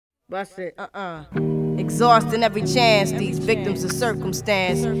Bust it, Exhausting every chance, these victims of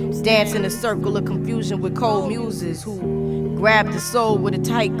circumstance dance in a circle of confusion with cold muses who grab the soul with a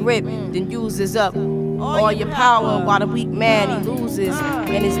tight grip, then uses up all your power while the weak man he loses.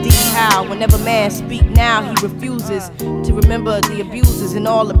 And his deep how whenever man speak now he refuses to remember the abuses and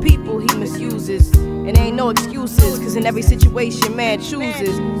all the people he misuses. And ain't no excuses, cause in every situation man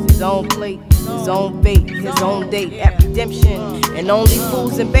chooses his own plate, his own fate, his own date at redemption. And only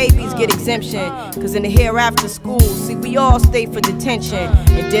fools and babies get exemption, cause in the hereafter school, see we all stay for detention.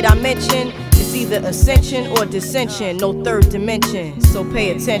 And did I mention, it's either ascension or dissension, no third dimension, so pay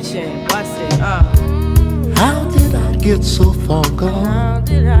attention. Watch it, How did I get so far gone? How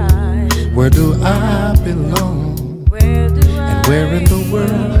did I? Where do I belong? And where in the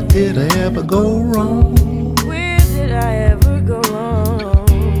world did I ever go wrong? Where did I ever go wrong?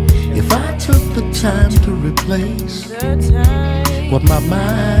 If I took the time to replace what my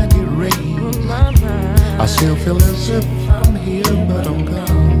mind erased, I still feel as if I'm here, but I'm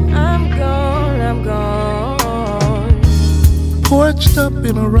gone. I'm gone, I'm gone. Perched up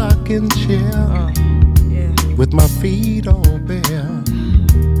in a rocking chair, with my feet all bare,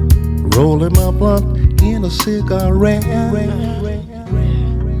 rolling my blunt in a cigarette,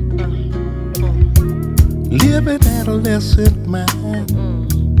 living adolescent mind,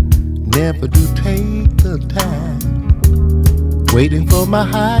 never do take the time, waiting for my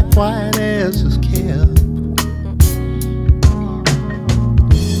high quiet as is kept.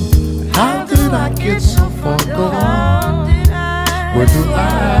 How did I get so far gone? Where do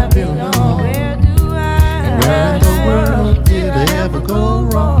I belong? And where in the world did I ever go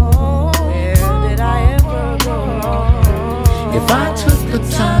wrong? Where did I ever go wrong? If I took the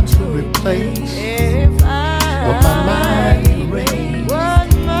time to replace what my mind erased,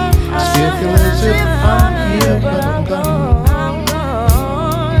 I still feel as if I'm here, but I'm gone.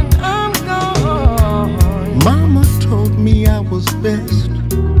 I'm gone. Mama told me I was best,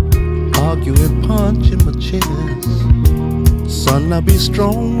 arguing, punching my chest. Son, now be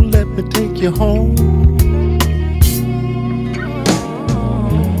strong, let me take you home.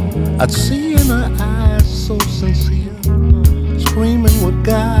 I'd see in her eyes so sincere, screaming what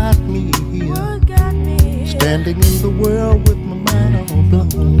got me here, standing in the world with my mind all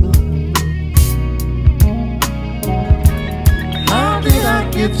blown. How did I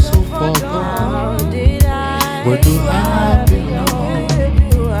get so far gone? Where do I belong?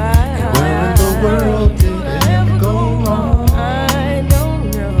 And where in the world did I ever go wrong? I don't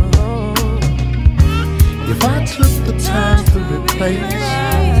know. If I took the time to replace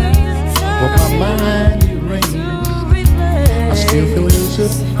what my mind erased, I still feel as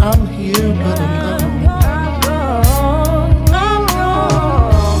if I'm here, but I'm gone.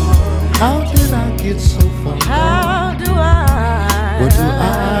 How did I get so far gone? Where do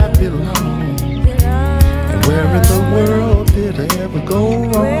I belong? And where in the world did I ever go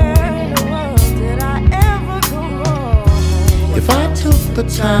wrong? If I took the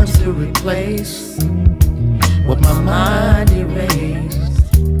time to replace what my mind erased,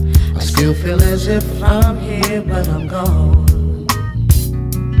 I still feel as if I'm here, but I'm gone.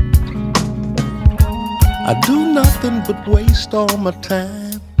 I do nothing but waste all my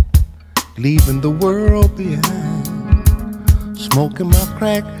time, leaving the world behind, smoking my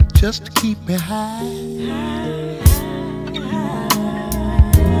crack just to keep me high.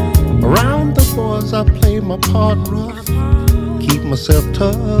 Around the boys I play my part rough, keep myself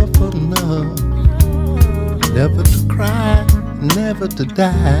tough enough, never to cry, never to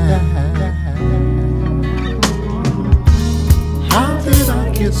die. How did I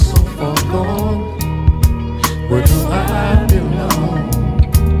get so far gone? Where do I belong?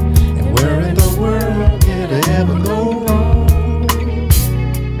 And where in the world did I ever go wrong?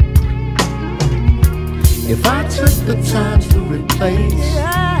 If I took the time to replace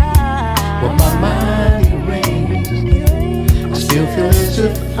what my mind erased, I still feel as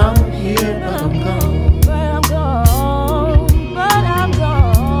if I'm here, but I'm gone.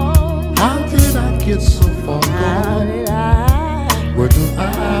 How did I get so far gone? Where do I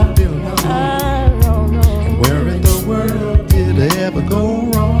belong? And where in the world did I ever go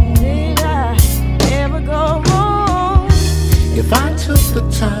wrong? If I took the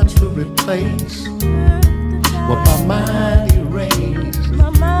time to replace what my mind erased,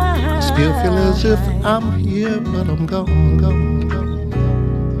 I still feel as if I'm here, but I'm gone, gone, gone.